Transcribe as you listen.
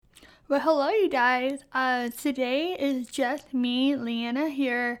Well, hello, you guys. Today is just me, Leanna,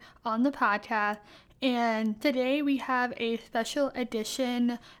 here on the podcast. And today we have a special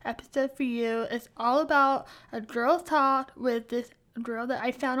edition episode for you. It's all about a girl talk with this girl that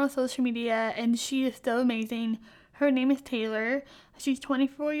I found on social media, and she is so amazing. Her name is Taylor. She's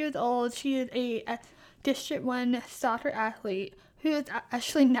 24 years old. She is a District 1 soccer athlete who is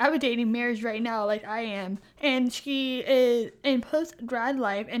actually navigating marriage right now like I am. And she is in post-grad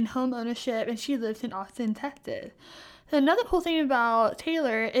life and home ownership, and she lives in Austin, Texas. So another cool thing about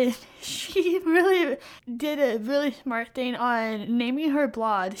Taylor is she really did a really smart thing on naming her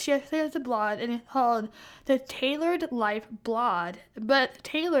blog. She actually has a blog, and it's called the Taylored Life Blog. But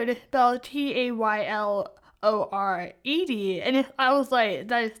Taylored is spelled Taylord. And I was like,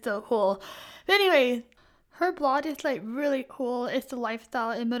 that is so cool. But anyways, her blog is really cool. It's a lifestyle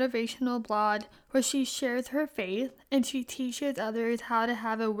and motivational blog where she shares her faith and she teaches others how to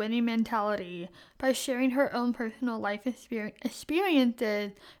have a winning mentality by sharing her own personal life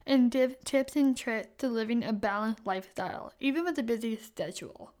experiences and give tips and tricks to living a balanced lifestyle, even with a busy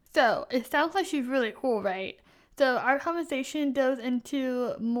schedule. So, it sounds like she's really cool, right? So our conversation goes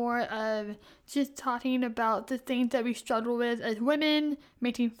into more of just talking about the things that we struggle with as women,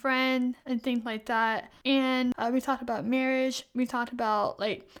 making friends, and things like that. And we talked about marriage. We talked about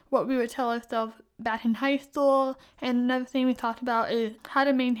what we would tell ourselves back in high school. And another thing we talked about is how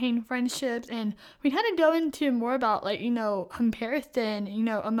to maintain friendships. And we kind of go into more about comparison,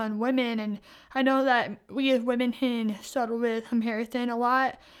 among women. And I know that we as women can struggle with comparison a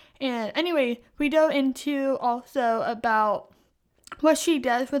lot. And anyway, we dove into also about what she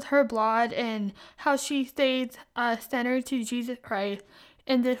does with her blog and how she stays centered to Jesus Christ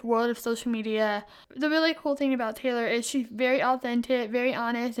in this world of social media. The really cool thing about Taylor is she's very authentic, very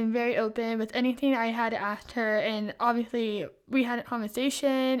honest, and very open with anything I had to ask her. And obviously, we had a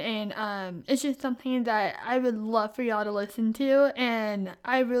conversation, and it's just something that I would love for y'all to listen to. And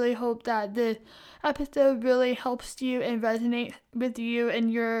I really hope that this episode really helps you and resonates with you in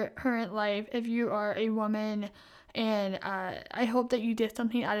your current life if you are a woman. And I hope that you did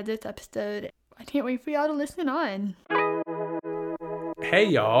something out of this episode. I can't wait for y'all to listen on. Hey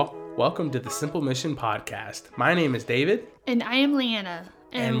y'all, welcome to the Simple Mission Podcast. My name is David. And I am Leanna.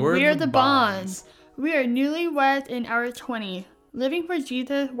 And we're the Bonds. We are newlyweds in our 20s, living for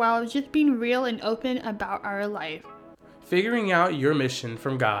Jesus while just being real and open about our life. Figuring out your mission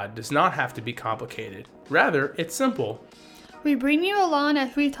from God does not have to be complicated. Rather, it's simple. We bring you along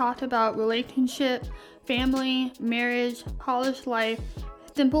as we talk about relationships, family, marriage, college life,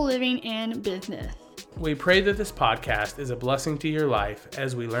 simple living, and business. We pray that this podcast is a blessing to your life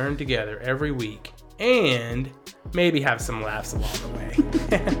as we learn together every week and maybe have some laughs along the way.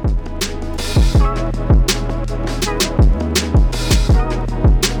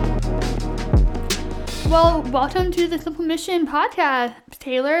 Well, welcome to the Simple Mission Podcast.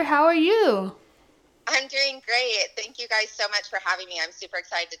 Taylor, how are you? I'm doing great. Thank you guys so much for having me. I'm super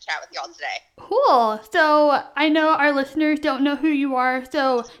excited to chat with y'all today. Cool. So I know our listeners don't know who you are,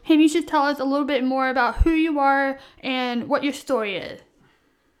 so can you just tell us a little bit more about who you are and what your story is?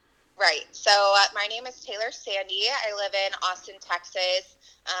 Right. So my name is Taylor Sandy. I live in Austin, Texas.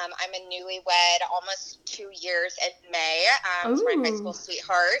 I'm a newlywed, almost 2 years in May. It's my high school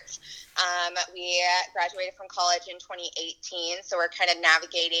sweetheart. We graduated from college in 2018, so we're kind of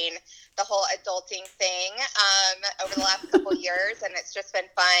navigating the whole adulting thing over the last couple years, and it's just been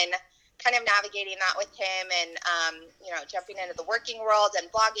fun kind of navigating that with him and, jumping into the working world and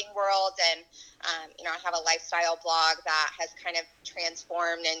blogging world. And, I have a lifestyle blog that has kind of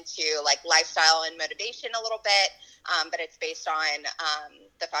transformed into lifestyle and motivation a little bit, but it's based on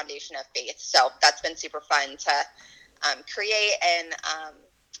the foundation of faith. So that's been super fun to create and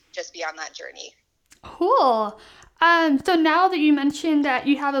just be on that journey. Cool. So now that you mentioned that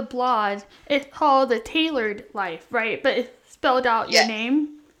you have a blog, it's called The Taylored Life, right? But it's spelled out your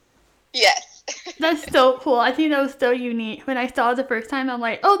name? Yes. That's so cool. I think that was so unique. When I saw it the first time, I'm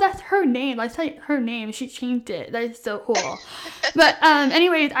like, oh, that's her name. That's like her name. She changed it. That is so cool. But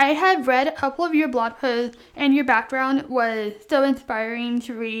anyways, I had read a couple of your blog posts, and your background was so inspiring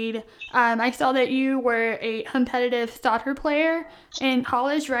to read. I saw that you were a competitive soccer player in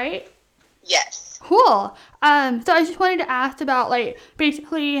college, right? Yes. Cool. So I just wanted to ask about,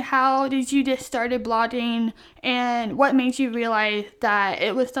 basically how did you get started blogging and what made you realize that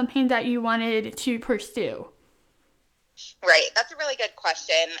it was something that you wanted to pursue? Right. That's a really good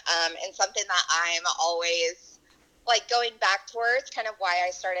question. And something that I'm always going back towards, kind of why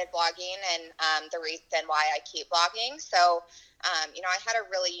I started blogging and the reason why I keep blogging. So, I had a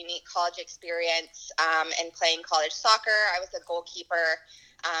really unique college experience in playing college soccer. I was a goalkeeper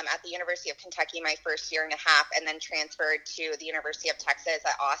at the University of Kentucky my first year and a half, and then transferred to the University of Texas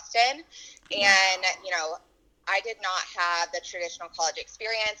at Austin. And, I did not have the traditional college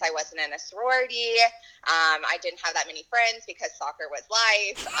experience. I wasn't in a sorority. I didn't have that many friends because soccer was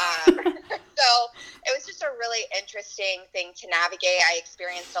life. So it was just a really interesting thing to navigate. I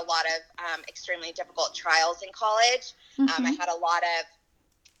experienced a lot of extremely difficult trials in college. Mm-hmm. I had a lot of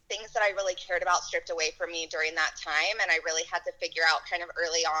things that I really cared about stripped away from me during that time. And I really had to figure out kind of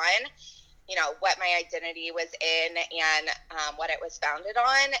early on, what my identity was in and what it was founded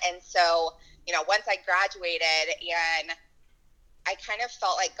on. And so, once I graduated and I kind of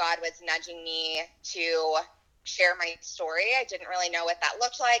felt like God was nudging me to share my story. I didn't really know what that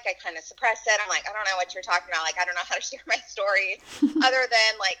looked like. I kind of suppressed it. I'm like, I don't know what you're talking about. Like, I don't know how to share my story other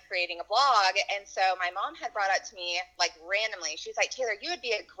than like creating a blog. And so my mom had brought up to me like randomly, she's like, Taylor, you would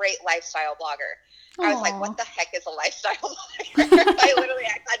be a great lifestyle blogger. Aww. I was like, what the heck is a lifestyle blogger?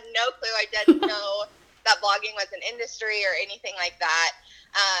 I had no clue. I didn't know that blogging was an industry or anything like that.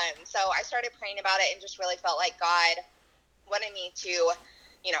 So I started praying about it and just really felt like God wanted me to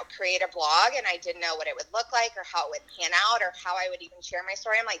create a blog, and I didn't know what it would look like or how it would pan out or how I would even share my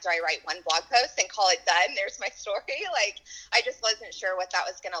story. I'm like, do I write one blog post and call it done? There's my story. Like, I just wasn't sure what that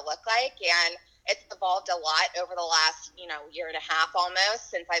was going to look like. And it's evolved a lot over the last, year and a half almost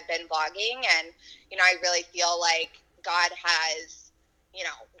since I've been blogging. And, I really feel like God has,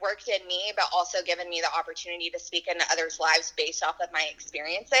 worked in me, but also given me the opportunity to speak into others' lives based off of my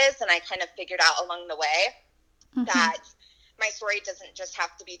experiences. And I kind of figured out along the way that my story doesn't just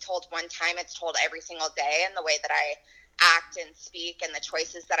have to be told one time. It's told every single day in the way that I act and speak and the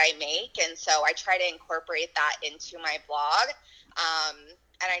choices that I make. And so I try to incorporate that into my blog.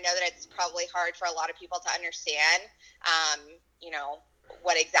 And I know that it's probably hard for a lot of people to understand,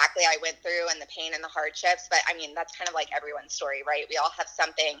 what exactly I went through and the pain and the hardships. But I mean, that's kind of like everyone's story, right? We all have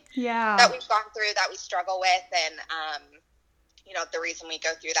something that we've gone through that we struggle with. And, the reason we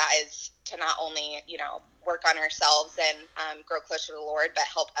go through that is to not only, work on ourselves and grow closer to the Lord, but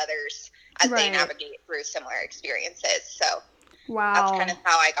help others as they navigate through similar experiences. So that's kind of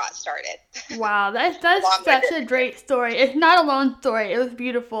how I got started. Wow, that's such a great story. It's not a long story. It was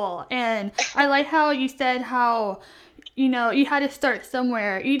beautiful. And I like how you said how, you had to start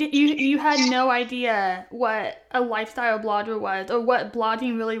somewhere. You had no idea what a lifestyle blogger was or what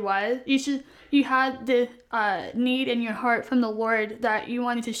blogging really was. You had this need in your heart from the Lord that you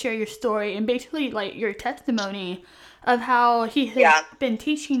wanted to share your story and basically like your testimony of how He has been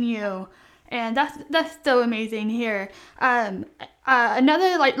teaching you, and that's so amazing here.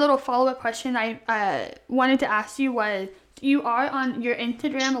 Another like little follow-up question I wanted to ask you was, you are on your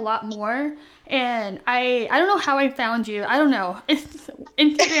Instagram a lot more, and I don't know how I found you. I don't know.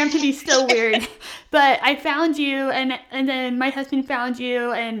 Instagram can be so weird, but I found you, and then my husband found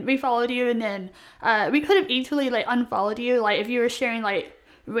you, and we followed you, and then we could have easily like unfollowed you, like if you were sharing like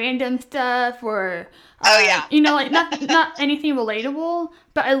random stuff or like not anything relatable.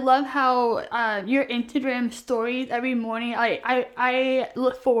 But I love how your Instagram stories every morning. I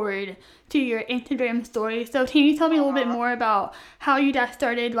look forward to your Instagram stories. So can you tell me a little bit more about how you got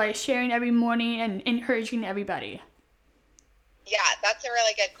started, like sharing every morning and encouraging everybody? Yeah, that's a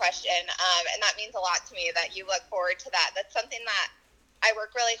really good question. And that means a lot to me that you look forward to that. That's something that I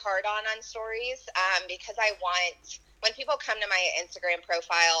work really hard on stories, because I want, when people come to my Instagram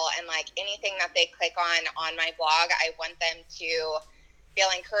profile and like anything that they click on my blog, I want them to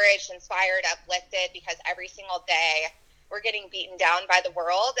feel encouraged, inspired, uplifted, because every single day we're getting beaten down by the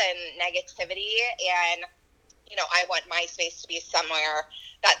world and negativity. And, I want my space to be somewhere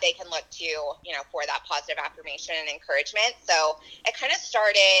that they can look to, for that positive affirmation and encouragement. So it kind of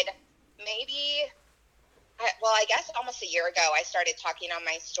started I guess almost a year ago. I started talking on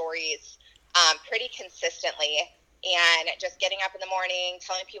my stories pretty consistently, and just getting up in the morning,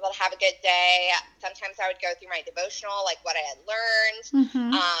 telling people to have a good day. Sometimes I would go through my devotional, like what I had learned,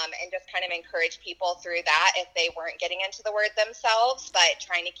 and just kind of encourage people through that if they weren't getting into the word themselves, but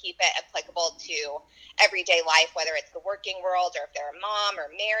trying to keep it applicable to everyday life, whether it's the working world or if they're a mom or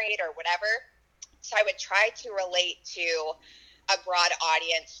married or whatever. So I would try to relate to a broad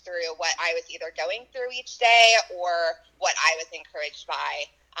audience through what I was either going through each day or what I was encouraged by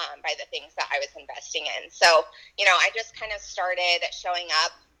the things that I was investing in. So, I just kind of started showing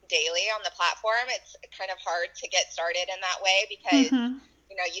up daily on the platform. It's kind of hard to get started in that way because,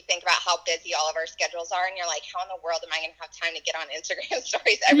 you think about how busy all of our schedules are and you're like, how in the world am I going to have time to get on Instagram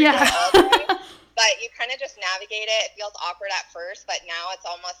stories every day, all day? But you kind of just navigate it. It feels awkward at first, but now it's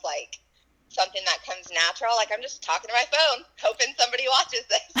almost like something that comes natural. Like I'm just talking to my phone, hoping somebody watches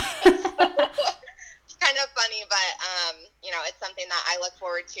this. kind of funny, but, it's something that I look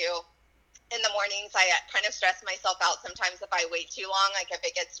forward to. In the mornings, I kind of stress myself out sometimes if I wait too long. Like if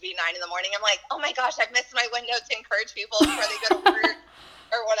it gets to be 9 in the morning, I'm like, oh my gosh, I've missed my window to encourage people before they go to work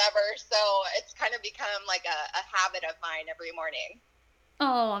or whatever. So it's kind of become like a habit of mine every morning.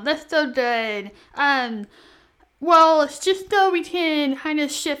 Oh, that's so good. Well, it's just so we can kind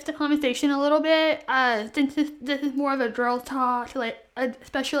of shift the conversation a little bit, since this is more of a girl talk, like a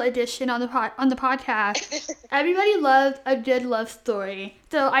special edition on the podcast. Everybody loves a good love story.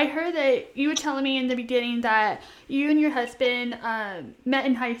 So I heard that you were telling me in the beginning that you and your husband met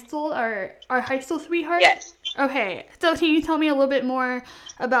in high school, or are high school sweethearts? Yes. Okay, so can you tell me a little bit more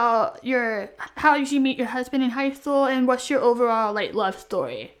about how did you meet your husband in high school, and what's your overall love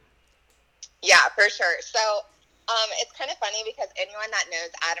story? Yeah, for sure. So it's kind of funny because anyone that knows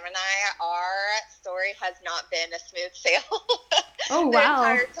Adam and I, our story has not been a smooth sail Oh, the wow.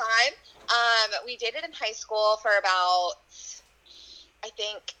 entire time. We dated in high school for about, I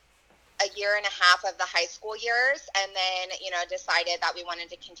think, a year and a half of the high school years, and then, decided that we wanted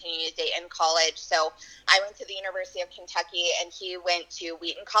to continue to date in college. So I went to the University of Kentucky, and he went to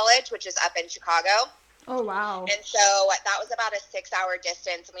Wheaton College, which is up in Chicago. Oh, wow. And so that was about a 6-hour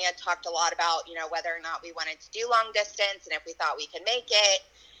distance, and we had talked a lot about, whether or not we wanted to do long distance and if we thought we could make it.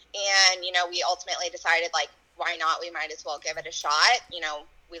 And, we ultimately decided, why not? We might as well give it a shot.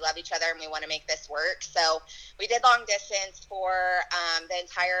 We love each other and we want to make this work. So we did long distance for the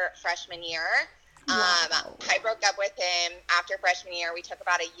entire freshman year. Wow. I broke up with him after freshman year. We took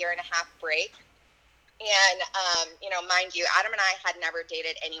about a year and a half break. And, mind you, Adam and I had never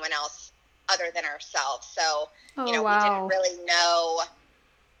dated anyone else other than ourselves. So, wow. We didn't really know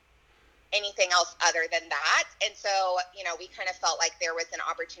anything else other than that. And so, we kind of felt like there was an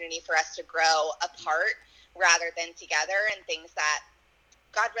opportunity for us to grow apart rather than together, and things that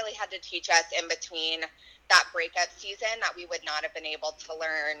God really had to teach us in between that breakup season that we would not have been able to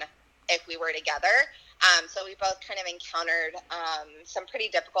learn if we were together. So we both kind of encountered some pretty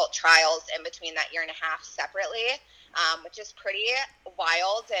difficult trials in between that year and a half separately, which is pretty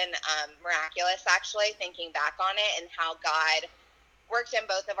wild and miraculous, actually, thinking back on it, and how God worked in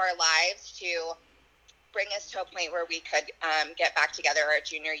both of our lives to bring us to a point where we could get back together our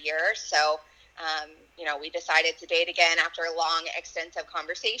junior year. So, we decided to date again after long, extensive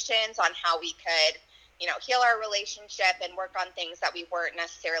conversations on how we could, heal our relationship and work on things that we weren't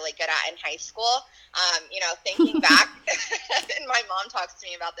necessarily good at in high school. Thinking back, and my mom talks to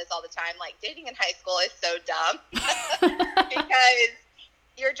me about this all the time, dating in high school is so dumb because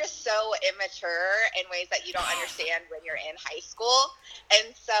you're just so immature in ways that you don't understand when you're in high school.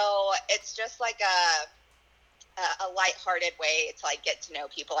 And so it's just like a lighthearted way to get to know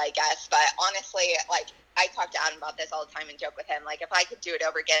people, I guess. But honestly, I talk to Adam about this all the time and joke with him, if I could do it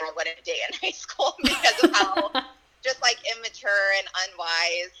over again, I wouldn't date in high school because of how just immature and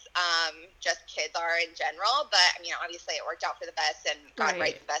unwise just kids are in general. But obviously it worked out for the best, and God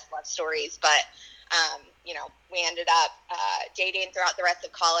writes the best love stories. But we ended up dating throughout the rest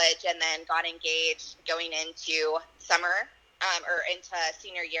of college, and then got engaged going into summer, or into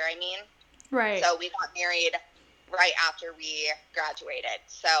senior year, Right. So we got married right after we graduated.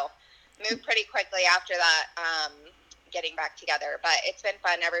 So moved pretty quickly after that, getting back together. But it's been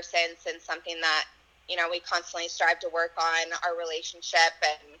fun ever since, and something that, we constantly strive to work on our relationship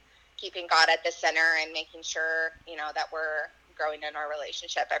and keeping God at the center and making sure, that we're growing in our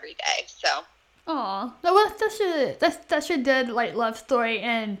relationship every day. So. Aw, that's such a good love story,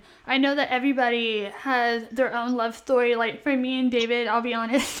 and I know that everybody has their own love story. For me and David, I'll be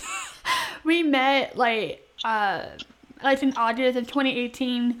honest, we met in August of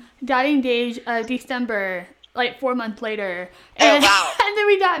 2018, got engaged December, 4 months later, and, oh, wow. And then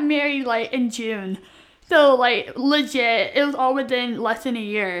we got married in June. So legit, it was all within less than a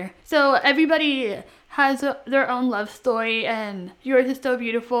year. So everybody has their own love story, and yours is so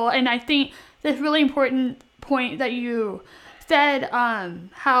beautiful. And I think this really important point that you said,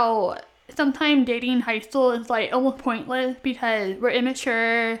 how sometimes dating in high school is almost pointless because we're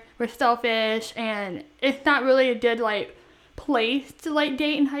immature, we're selfish, and it's not really a good place to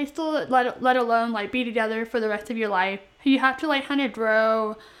date in high school, let alone be together for the rest of your life. You have to kind of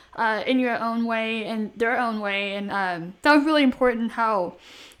grow in your own way and their own way, and that was really important how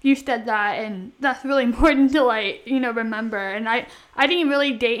you said that, and that's really important to remember. And I didn't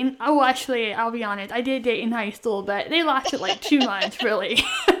really date actually, I'll be honest, I did date in high school, but they lasted 2 months really.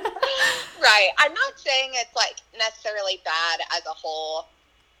 Right. I'm not saying it's necessarily bad as a whole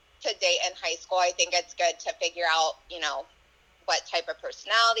to date in high school. I think it's good to figure out, what type of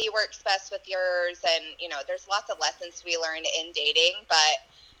personality works best with yours. And, there's lots of lessons we learned in dating, but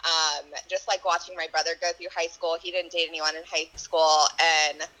just like watching my brother go through high school, he didn't date anyone in high school.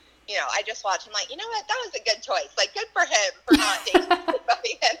 And, I just watched him like, you know what, that was a good choice. Like, good for him for not dating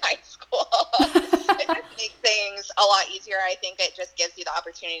anybody in high school. It just makes things a lot easier. I think it just gives you the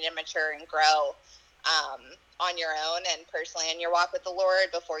opportunity to mature and grow on your own and personally in your walk with the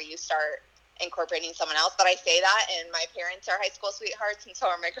Lord before you start incorporating someone else. But I say that, and my parents are high school sweethearts, and so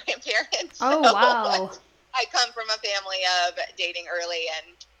are my grandparents. Oh, so wow. I come from a family of dating early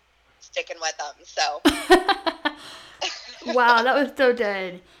and sticking with them, so. Wow, that was so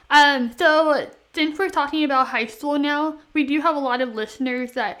good. So since we're talking about high school now, we do have a lot of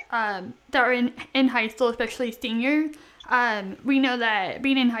listeners that are in high school, especially seniors. We know that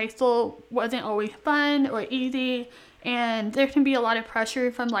being in high school wasn't always fun or easy, and there can be a lot of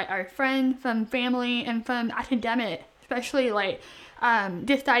pressure from like our friends, from family, and from academic, especially like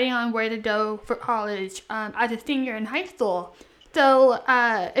deciding on where to go for college as a senior in high school. So,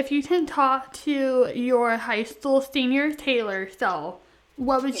 if you can talk to your high school senior Taylor self,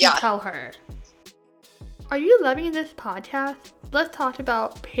 what would you tell her? Are you loving this podcast? Let's talk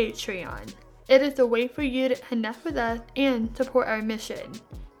about Patreon. It is a way for you to connect with us and support our mission.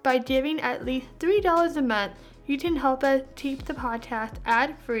 By giving at least $3 a month, you can help us keep the podcast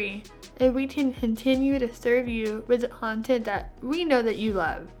ad-free, and we can continue to serve you with the content that we know that you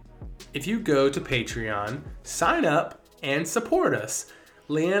love. If you go to Patreon, sign up, and support us,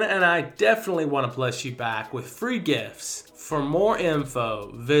 Leanna and I definitely want to bless you back with free gifts. For more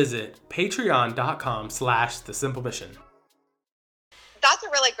info, visit patreon.com/thesimplemission. That's a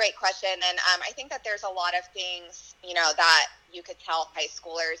really great question, and I think that there's a lot of things, that you could tell high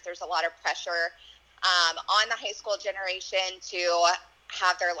schoolers. There's a lot of pressure on the high school generation to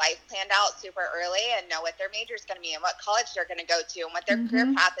have their life planned out super early and know what their major is going to be and what college they're going to go to and what their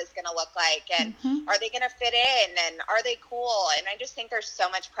career path is going to look like, and are they going to fit in, and are they cool? And I just think there's so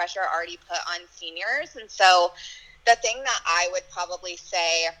much pressure already put on seniors. And so the thing that I would probably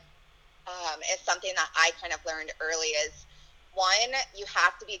say is something that I kind of learned early is, one, you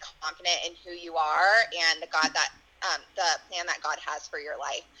have to be confident in who you are and the plan that God has for your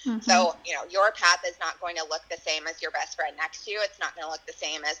life. So, your path is not going to look the same as your best friend next to you. It's not going to look the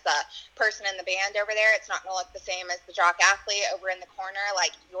same as the person in the band over there. It's not going to look the same as the jock athlete over in the corner.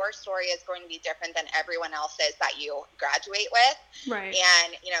 Like, your story is going to be different than everyone else's that you graduate with. Right.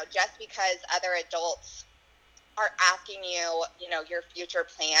 And, just because other adults are asking you, your future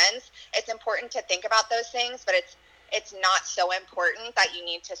plans, it's important to think about those things, but it's not so important that you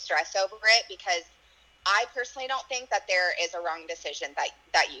need to stress over it, because I personally don't think that there is a wrong decision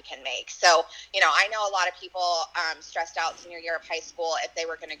that you can make. So, I know a lot of people stressed out senior year of high school if they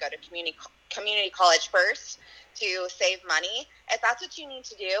were going to go to community college first to save money. If that's what you need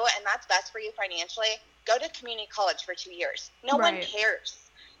to do and that's best for you financially, go to community college for 2 years. No one cares.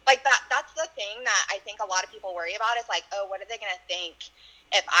 Like, that's the thing that I think a lot of people worry about, is like, oh, what are they going to think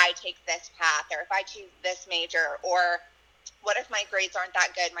if I take this path, or if I choose this major, or what if my grades aren't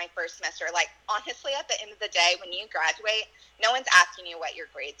that good my first semester? Like, honestly, at the end of the day, when you graduate, no one's asking you what your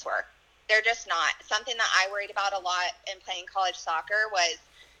grades were. They're just not. Something that I worried about a lot in playing college soccer was,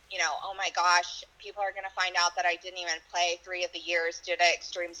 oh my gosh, people are going to find out that I didn't even play 3 of the years due to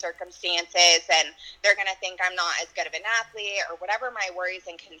extreme circumstances, and they're going to think I'm not as good of an athlete, or whatever my worries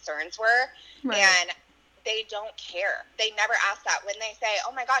and concerns were. Right. And they don't care. They never ask that. When they say,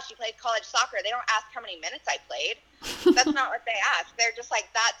 oh my gosh, you played college soccer, they don't ask how many minutes I played. That's not what they ask. They're just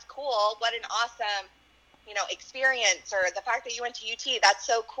like, that's cool. What an awesome, experience, or the fact that you went to UT, that's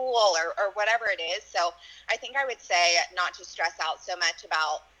so cool, or whatever it is. So I think I would say not to stress out so much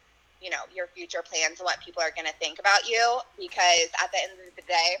about, your future plans and what people are going to think about you, because at the end of the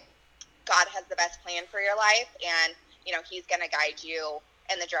day, God has the best plan for your life, and, he's going to guide you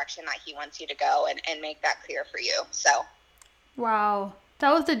in the direction that he wants you to go, and make that clear for you. So. Wow.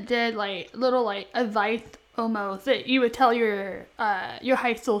 That was a good, little, advice almost that you would tell your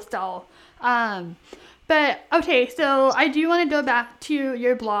high school self. But, okay, so I do want to go back to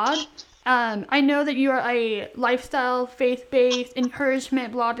your blog. I know that you are a lifestyle, faith-based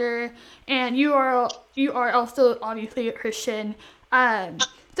encouragement blogger, and you are also obviously a Christian.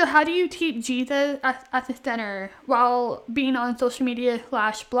 So how do you keep Jesus at the center while being on social media /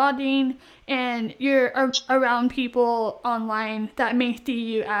 blogging, and you're around people online that may see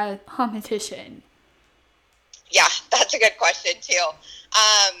you as competition? Yeah, that's a good question too.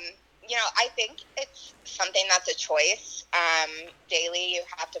 I think it's something that's a choice. Daily, you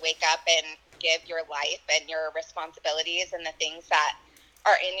have to wake up and give your life and your responsibilities and the things that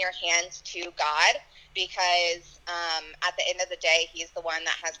are in your hands to God. because at the end of the day, he's the one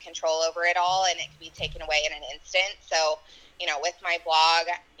that has control over it all, and it can be taken away in an instant. So, with my blog,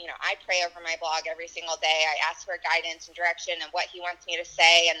 I pray over my blog every single day. I ask for guidance and direction and what he wants me to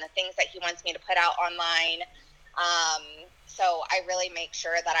say and the things that he wants me to put out online. So I really make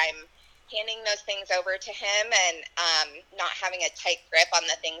sure that I'm handing those things over to him and not having a tight grip on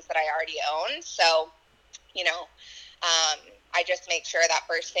the things that I already own. So, I just make sure that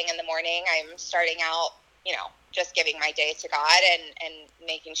first thing in the morning I'm starting out, just giving my day to God and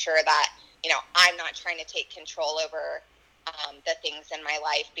making sure that, I'm not trying to take control over the things in my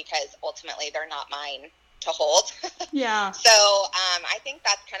life, because ultimately they're not mine to hold. Yeah. So I think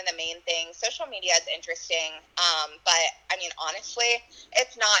that's kind of the main thing. Social media is interesting, but I mean, honestly,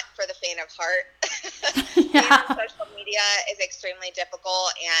 it's not for the faint of heart. Yeah. Social media is extremely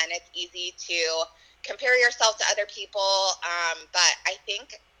difficult, and it's easy to compare yourself to other people. But I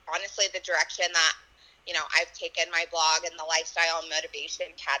think, honestly, the direction that I've taken my blog in the lifestyle and motivation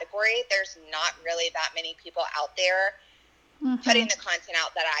category, there's not really that many people out there putting the content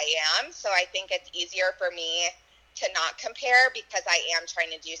out that I am. So I think it's easier for me to not compare, because I am trying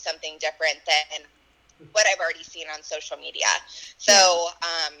to do something different than what I've already seen on social media. So,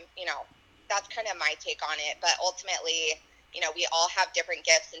 that's kind of my take on it. But ultimately, we all have different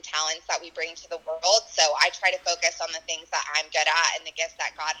gifts and talents that we bring to the world. So I try to focus on the things that I'm good at and the gifts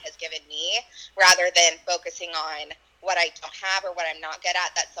that God has given me, rather than focusing on what I don't have or what I'm not good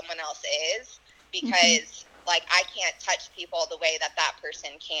at that someone else is, because like, I can't touch people the way that person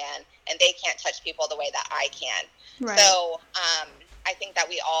can, and they can't touch people the way that I can. Right. So I think that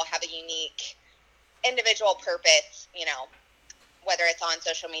we all have a unique individual purpose, whether it's on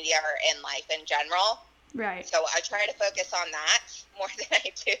social media or in life in general. Right. So I try to focus on that more than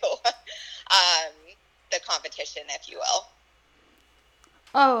I do the competition, if you will.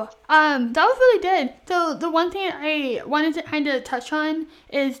 Oh, that was really good. So the one thing I wanted to kind of touch on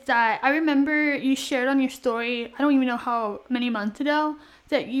is that I remember you shared on your story, I don't even know how many months ago,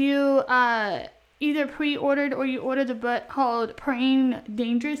 that you either pre-ordered or you ordered a book called Praying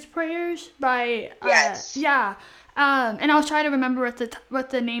Dangerous Prayers by yes. And I'll try to remember what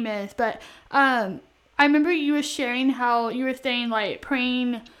the name is, but I remember you were sharing how you were saying like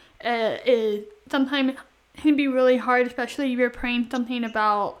praying is sometimes can be really hard, especially if you're praying something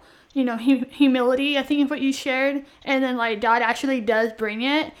about, humility, I think is what you shared, and then like God actually does bring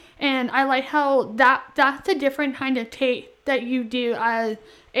it. And I like how that's a different kind of take that you do as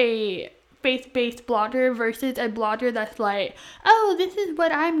a faith-based blogger versus a blogger that's like, oh, this is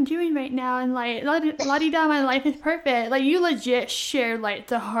what I'm doing right now, and like la-di-da, my life is perfect. Like, you legit share like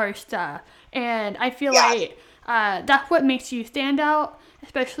the hard stuff, and I feel like that's what makes you stand out.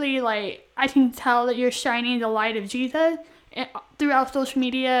 Especially, like, I can tell that you're shining the light of Jesus throughout social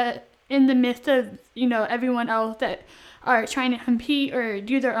media in the midst of, everyone else that are trying to compete or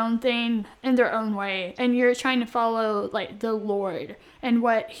do their own thing in their own way. And you're trying to follow, like, the Lord and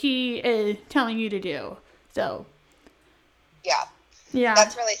what He is telling you to do. So. Yeah.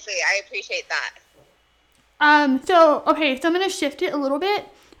 That's really sweet. I appreciate that. So I'm going to shift it a little bit.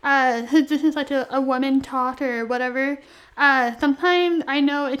 Since this is like a woman talk or whatever, sometimes I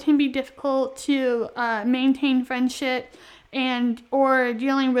know it can be difficult to maintain friendship or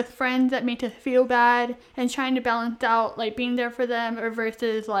dealing with friends that make us feel bad and trying to balance out like being there for them or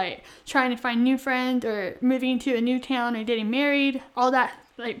versus like trying to find new friends or moving to a new town or getting married. All that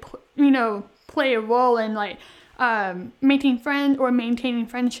like play a role in like making friends or maintaining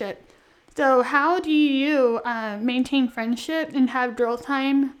friendship. So how do you maintain friendship and have girl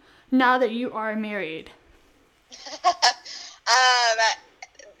time now that you are married?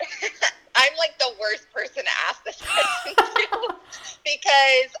 I'm like the worst person to ask this question to,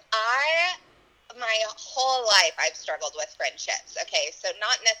 because my whole life I've struggled with friendships. Okay, so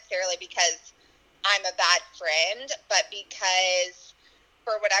not necessarily because I'm a bad friend, but because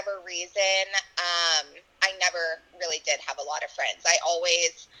for whatever reason, I never really did have a lot of friends. I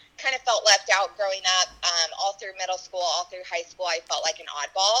always kind of felt left out growing up. All through middle school, all through high school, I felt like an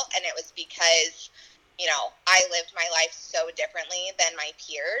oddball, and it was because, I lived my life so differently than my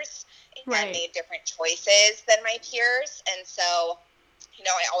peers and made different choices than my peers. And so,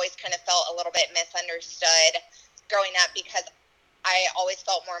 I always kind of felt a little bit misunderstood growing up because I always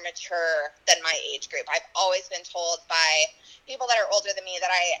felt more mature than my age group. I've always been told by people that are older than me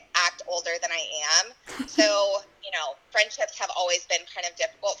that I act older than I am. So, friendships have always been kind of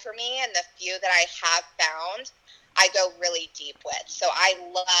difficult for me, and the few that I have found, I go really deep with. So I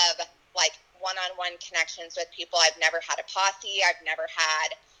love, like, one-on-one connections with people. I've never had a posse. I've never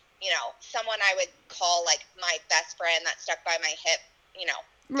had, someone I would call, like, my best friend that stuck by my hip,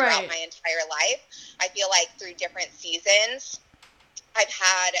 throughout my entire life. I feel like through different seasons, I've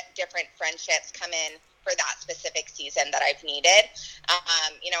had different friendships come in for that specific season that I've needed.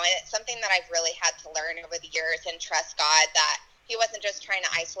 You know, and it's something that I've really had to learn over the years and trust God that he wasn't just trying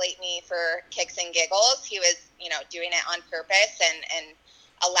to isolate me for kicks and giggles. He was, you know, doing it on purpose and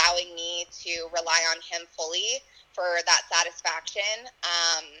allowing me to rely on him fully for that satisfaction.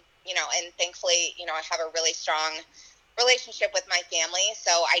 You know, and thankfully, you know, I have a really strong relationship with my family. So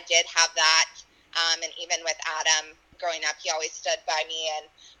I did have that. And even with Adam growing up, he always stood by me and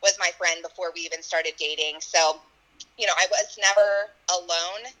was my friend before we even started dating. So, you know, I was never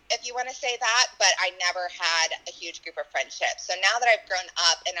alone, if you want to say that, but I never had a huge group of friendships. So now that I've grown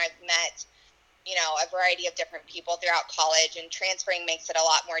up and I've met, you know, a variety of different people throughout college, and transferring makes it a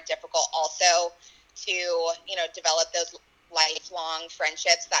lot more difficult also to, you know, develop those lifelong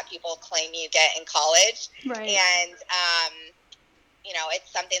friendships that people claim you get in college. Right. And, you know,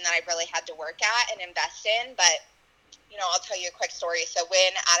 it's something that I've really had to work at and invest in. But, you know, I'll tell you a quick story. So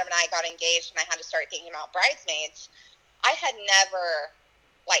when Adam and I got engaged and I had to start thinking about bridesmaids, I had never,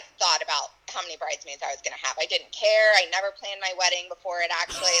 like, thought about how many bridesmaids I was going to have. I didn't care. I never planned my wedding before it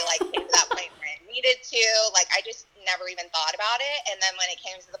actually, like, came to that point where it needed to. Like, I just never even thought about it. And then when it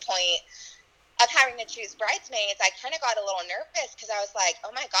came to the point of having to choose bridesmaids, I kind of got a little nervous because I was like,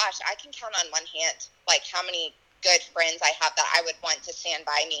 oh my gosh, I can count on one hand, like, how many good friends I have that I would want to stand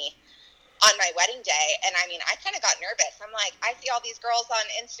by me on my wedding day. And I mean, I kind of got nervous. I'm like, I see all these girls on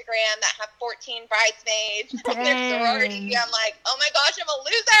Instagram that have 14 bridesmaids from their sorority. I'm like, oh my gosh, I'm a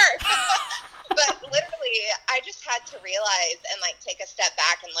loser. But literally, I just had to realize and, like, take a step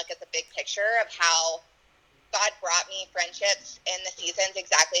back and look at the big picture of how God brought me friendships in the seasons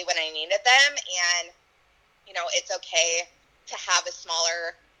exactly when I needed them. And, you know, it's okay to have a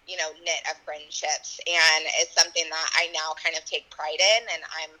smaller, you know, knit of friendships. And it's something that I now kind of take pride in. And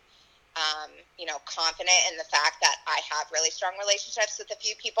I'm, you know, confident in the fact that I have really strong relationships with a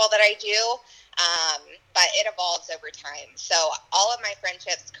few people that I do. But it evolves over time. So all of my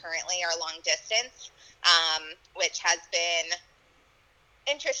friendships currently are long distance, which has been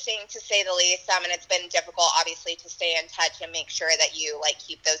interesting to say the least. And it's been difficult, obviously, to stay in touch and make sure that you, like,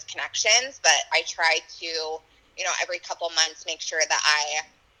 keep those connections. But I try to, you know, every couple months make sure that I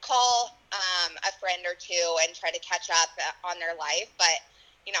call a friend or two and try to catch up on their life. But,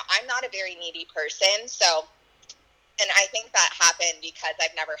 you know, I'm not a very needy person. So, and I think that happened because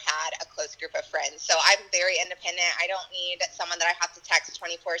I've never had a close group of friends. So I'm very independent. I don't need someone that I have to text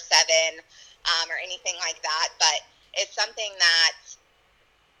 24/7 or anything like that. But it's something that,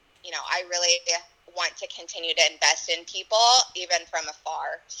 you know, I really want to continue to invest in people, even from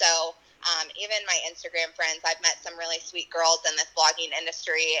afar. So even my Instagram friends, I've met some really sweet girls in this blogging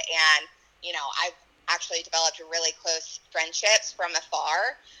industry, and, you know, I've actually developed really close friendships from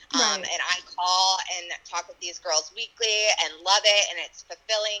afar. Right. And I call and talk with these girls weekly and love it. And it's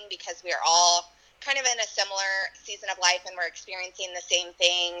fulfilling because we are all kind of in a similar season of life and we're experiencing the same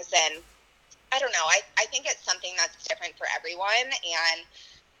things. And I don't know, I think it's something that's different for everyone. And,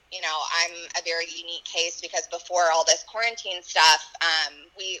 you know, I'm a very unique case because before all this quarantine stuff,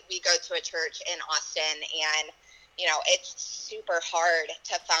 we go to a church in Austin, and, you know, it's super hard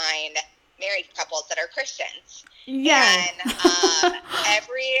to find married couples that are Christians. Yeah. And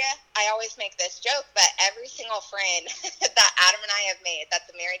I always make this joke, but every single friend that Adam and I have made that's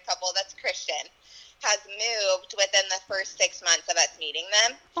a married couple that's Christian has moved within the first 6 months of us meeting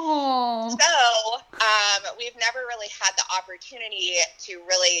them. Oh. So we've never really had the opportunity to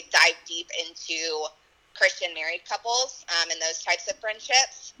really dive deep into Christian married couples and those types of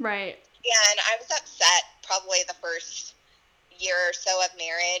friendships. Right. And I was upset probably the first year or so of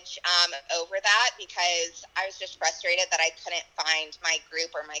marriage over that, because I was just frustrated that I couldn't find my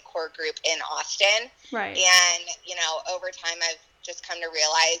group or my core group in Austin. Right. And, you know, over time I've just come to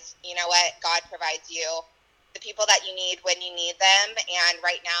realize, you know what, God provides you the people that you need when you need them. And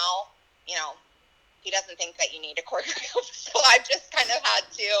right now, you know, he doesn't think that you need a core group. So I've just kind of had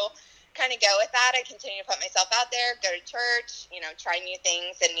to kind of go with that. I continue to put myself out there, go to church, you know, try new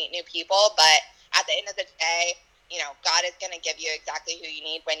things and meet new people. But at the end of the day, you know, God is going to give you exactly who you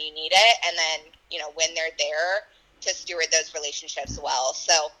need when you need it. And then, you know, when they're there, to steward those relationships well.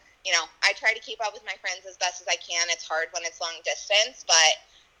 So, you know, I try to keep up with my friends as best as I can. It's hard when it's long distance, but,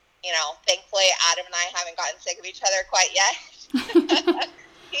 you know, thankfully Adam and I haven't gotten sick of each other quite yet.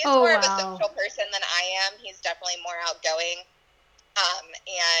 He's more of a social person than I am. He's definitely more outgoing.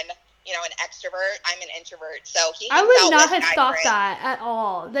 And, you know, an extrovert. I'm an introvert. So I would not have thought that at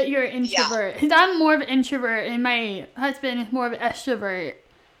all, that you're an introvert. Yeah. I'm more of an introvert, and my husband is more of an extrovert.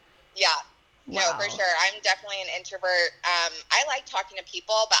 Yeah. No, for sure. I'm definitely an introvert. I like talking to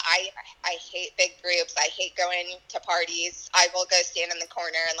people, but I hate big groups. I hate going to parties. I will go stand in the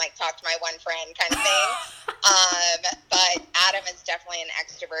corner and like talk to my one friend kind of thing. But Adam is definitely an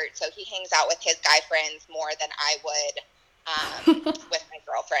extrovert, so he hangs out with his guy friends more than I would with my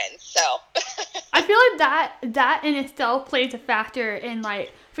girlfriends. So I feel like that in itself plays a factor in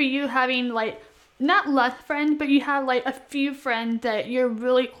like for you having like not less friends, but you have like a few friends that you're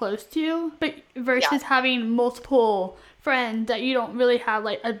really close to, but versus having multiple friends that you don't really have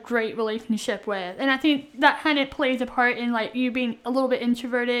like a great relationship with. And I think that kind of plays a part in like you being a little bit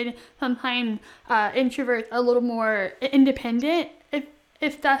introverted, sometimes introverts a little more independent,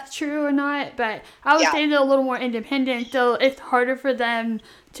 if that's true or not. But I would say they're a little more independent, so it's harder for them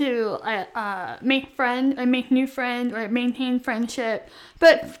to make friends or make new friends or maintain friendship.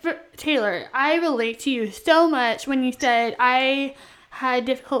 But for Taylor, I relate to you so much when you said I had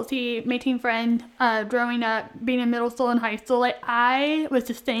difficulty making friends growing up, being in middle school and high school. Like I was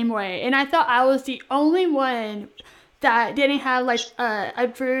the same way, and I thought I was the only one that didn't have like a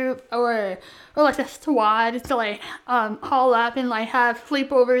group or like a squad to like haul up and like have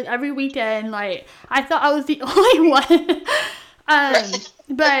sleepovers every weekend. Like I thought I was the only one.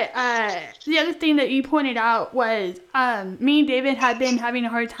 But the other thing that you pointed out was me and David had been having a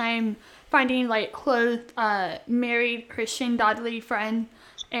hard time finding like close married Christian godly friends.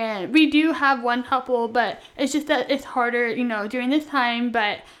 And we do have one couple, but it's just that it's harder, you know, during this time.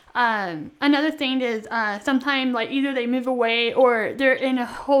 But another thing is sometimes like either they move away or they're in a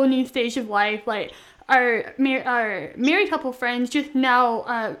whole new stage of life. Like our married couple friends just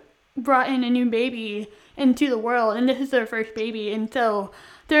now brought in a new baby into the world, and this is their first baby, and so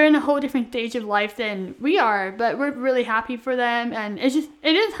they're in a whole different stage of life than we are, but we're really happy for them. And it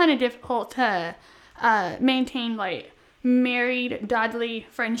is kind of difficult to maintain like married godly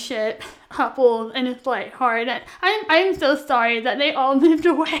friendship couples, and it's like hard. I'm so sorry that they all moved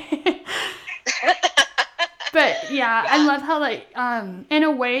away. But yeah, I love how like in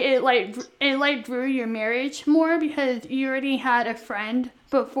a way it grew your marriage more because you already had a friend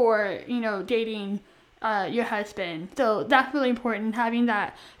before, you know, dating your husband. So that's really important, having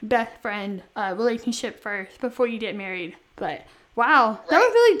that best friend relationship first before you get married. But wow, that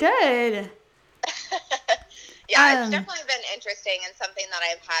was really good. Yeah, it's definitely been interesting and something that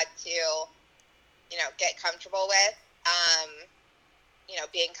I've had to, you know, get comfortable with. You know,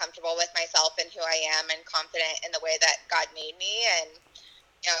 being comfortable with myself and who I am and confident in the way that God made me. And,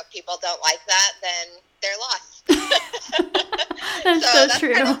 you know, if people don't like that, then they're lost. That's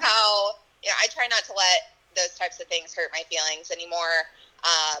true. Kind of how, you know, I try not to let those types of things hurt my feelings anymore.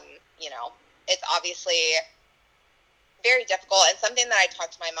 You know, it's obviously very difficult and something that I talk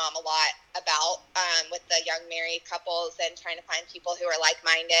to my mom a lot about with the young married couples and trying to find people who are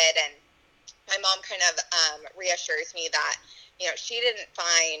like-minded. And my mom kind of reassures me that, you know, she didn't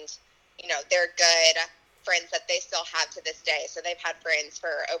find, you know, their good friends that they still have to this day. So they've had friends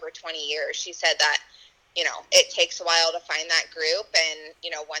for over 20 years. She said that, you know, it takes a while to find that group. And, you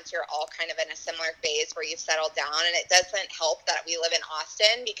know, once you're all kind of in a similar phase where you've settled down, and it doesn't help that we live in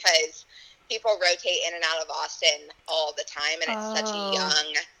Austin because people rotate in and out of Austin all the time. And it's such a young,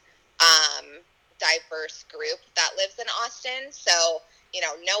 diverse group that lives in Austin. So, you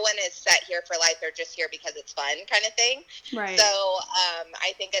know, no one is set here for life. They're just here because it's fun kind of thing. Right. So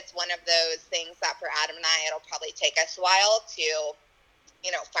I think it's one of those things that for Adam and I, it'll probably take us a while to,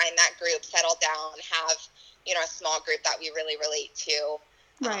 you know, find that group, settle down, have, you know, a small group that we really relate to.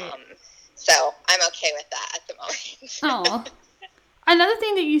 Right. So I'm okay with that at the moment. Oh. Another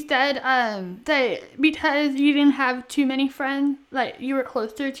thing that you said, that because you didn't have too many friends, like you were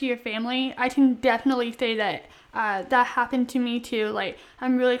closer to your family, I can definitely say that that happened to me too. Like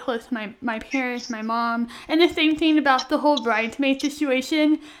I'm really close to my parents, my mom, and the same thing about the whole bridesmaid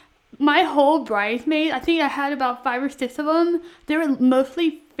situation. My whole bridesmaid, I think I had about 5 or 6 of them. They were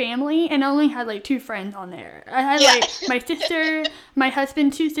mostly family, and I only had like 2 friends on there. I had like my sister, my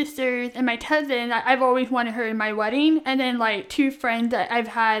husband, 2 sisters, and my cousin. I've always wanted her in my wedding, and then like 2 friends that I've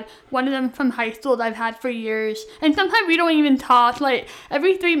had. One of them from high school that I've had for years, and sometimes we don't even talk. Like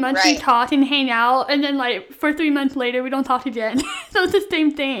every 3 months we talk and hang out, and then like for 3 months later we don't talk again. So it's the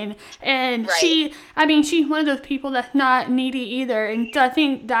same thing. And she's one of those people that's not needy either, and so I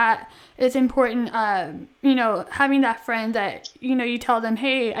think that it's important, you know, having that friend that, you know, you tell them,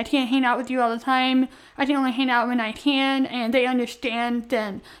 hey, I can't hang out with you all the time. I can only hang out when I can, and they understand,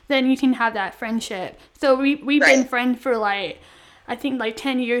 then you can have that friendship. So we've been friends for like, I think, like,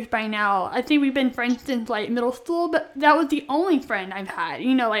 10 years by now. I think we've been friends since, like, middle school, but that was the only friend I've had,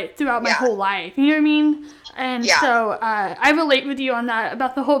 you know, like, throughout my whole life. You know what I mean? And so I relate with you on that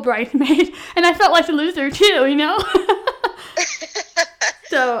about the whole bridesmaid. And I felt like a loser, too, you know?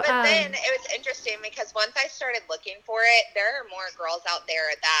 So, but then it was interesting because once I started looking for it, there are more girls out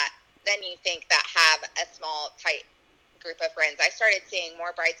there than you think that have a small, tight group of friends. I started seeing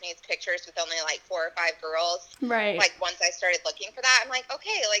more bridesmaids pictures with only like 4 or 5 girls. Right. Like once I started looking for that, I'm like,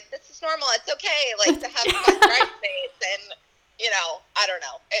 okay, like this is normal. It's okay, like to have fun bridesmaids, and you know, I don't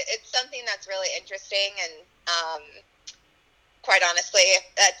know. It's something that's really interesting, and quite honestly,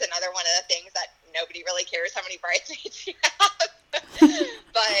 that's another one of the things that nobody really cares how many bridesmaids you have.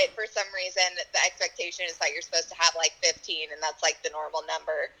 But for some reason, the expectation is that you're supposed to have like 15, and that's like the normal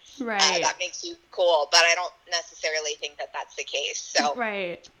number. Right. That makes you cool, but I don't necessarily think that that's the case. So,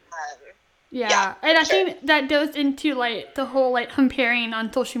 right. Yeah, and I think that goes into, like, the whole, like, comparing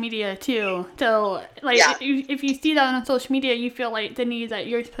on social media, too. So, like, if you see that on social media, you feel, like, the need that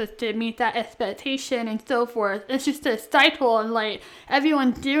you're supposed to meet that expectation and so forth. It's just a cycle, and, like,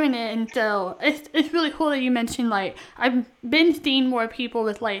 everyone's doing it, and so it's really cool that you mentioned, like, I've been seeing more people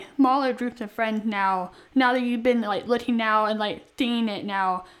with, like, smaller groups of friends now that you've been, like, looking now and, like, seeing it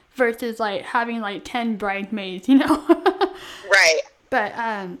now versus, like, having, like, 10 bridesmaids, you know? Right. But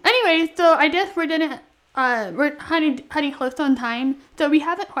anyway, so I guess we're heading close on time. So we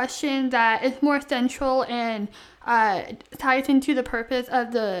have a question that is more central and ties into the purpose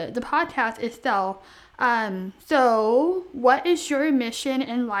of the podcast itself. So what is your mission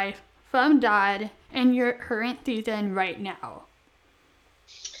in life from God in your current season right now?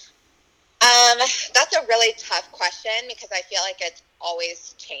 That's a really tough question because I feel like it's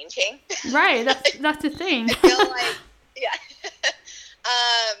always changing. Right, that's the thing. I feel like, yeah.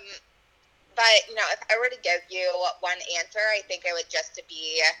 But, you know, if I were to give you one answer, I think it would just to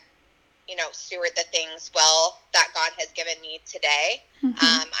be, you know, steward the things well that God has given me today. Mm-hmm.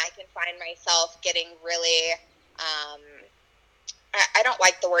 I can find myself getting really, I don't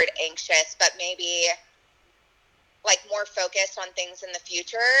like the word anxious, but maybe like more focused on things in the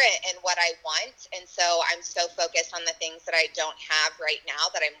future and what I want. And so I'm so focused on the things that I don't have right now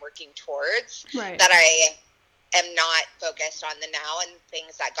that I'm working towards, right, that I am not focused on the now and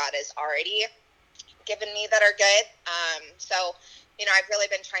things that God has already given me that are good. So, you know, I've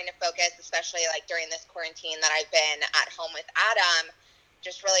really been trying to focus, especially like during this quarantine that I've been at home with Adam,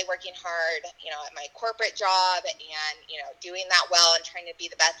 just really working hard, you know, at my corporate job and, you know, doing that well and trying to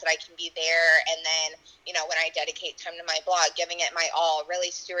be the best that I can be there. And then, you know, when I dedicate time to my blog, giving it my all,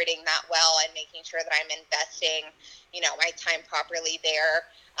 really stewarding that well and making sure that I'm investing, you know, my time properly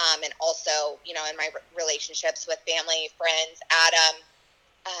there. And also, you know, in my relationships with family, friends, Adam,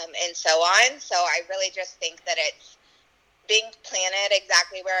 and so on. So I really just think that it's being planted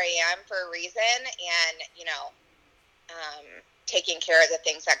exactly where I am for a reason, and, you know, taking care of the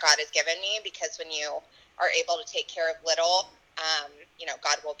things that God has given me, because when you are able to take care of little, you know,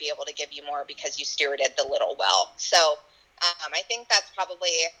 God will be able to give you more because you stewarded the little well. So I think that's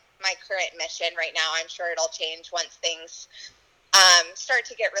probably my current mission right now. I'm sure it'll change once things start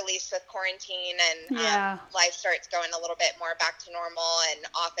to get released with quarantine and life starts going a little bit more back to normal and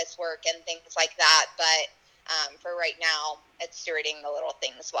office work and things like that. But for right now, it's stewarding the little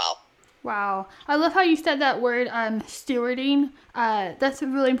things well. Wow. I love how you said that word, stewarding. That's a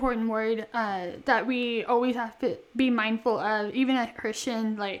really important word that we always have to be mindful of, even as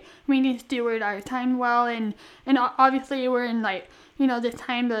Christians. Like, we need to steward our time well, and obviously we're in, like, you know, this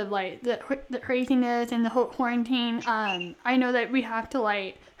time of, like, the craziness and the whole quarantine. I know that we have to,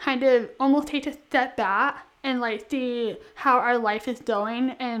 like, kind of almost take a step back and, like, see how our life is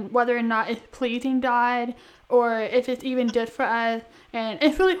going and whether or not it's pleasing God or if it's even good for us. And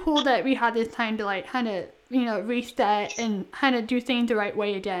it's really cool that we had this time to, like, kind of, you know, reset and kind of do things the right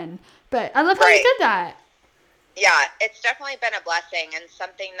way again. But I love how you said that. Yeah, it's definitely been a blessing and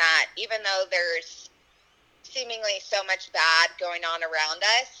something that, even though there's seemingly so much bad going on around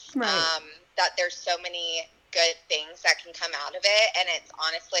us, that there's so many good things that can come out of it. And it's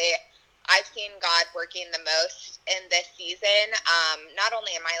honestly, I've seen God working the most in this season, not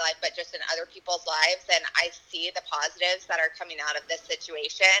only in my life, but just in other people's lives. And I see the positives that are coming out of this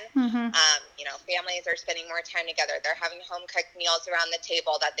situation. Mm-hmm. You know, families are spending more time together. They're having home-cooked meals around the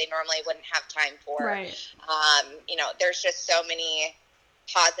table that they normally wouldn't have time for. Right. You know, there's just so many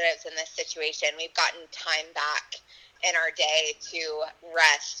positives in this situation. We've gotten time back in our day to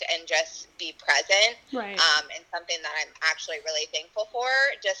rest and just be present. Right. And something that I'm actually really thankful for,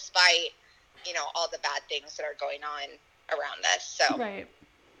 despite, you know, all the bad things that are going on around us. So. Right.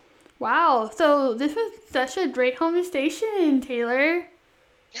 Wow, so this was such a great conversation, Taylor.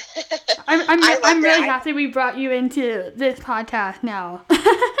 I'm really happy we brought you into this podcast now.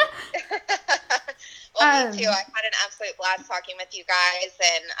 Well, me too. I've had an absolute blast talking with you guys,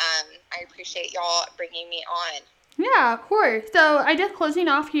 and I appreciate y'all bringing me on. Yeah, of course. So I guess closing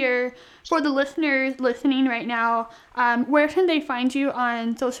off here, for the listeners listening right now, where can they find you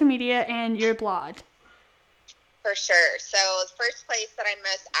on social media and your blog? For sure. So the first place that I'm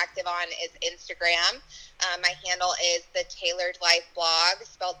most active on is Instagram. My handle is the Tailored Life Blog,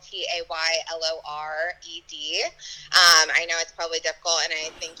 spelled Taylord. I know it's probably difficult, and I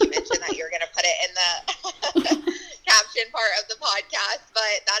think you mentioned that you're going to put it in the caption part of the podcast,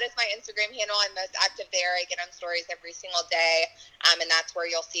 but that is my Instagram handle. I'm most active there. I get on stories every single day, and that's where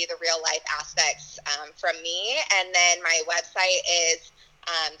you'll see the real life aspects from me. And then my website is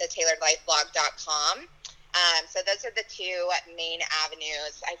thetailoredlifeblog.com. So those are the two main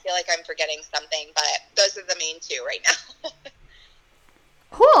avenues. I feel like I'm forgetting something, but those are the main two right now.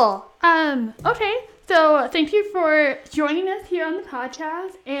 Cool. Okay. So thank you for joining us here on the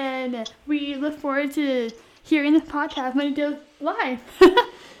podcast, and we look forward to hearing this podcast when it goes live.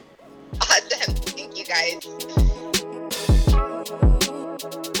 Awesome. Thank you, guys.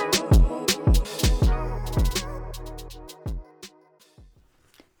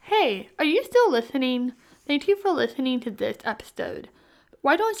 Hey, are you still listening? Thank you for listening to this episode.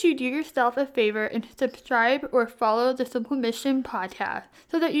 Why don't you do yourself a favor and subscribe or follow the Simple Mission podcast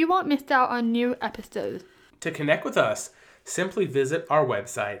so that you won't miss out on new episodes. To connect with us, simply visit our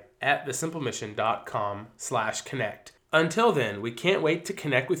website at thesimplemission.com/connect. Until then, we can't wait to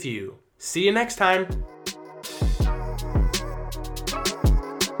connect with you. See you next time.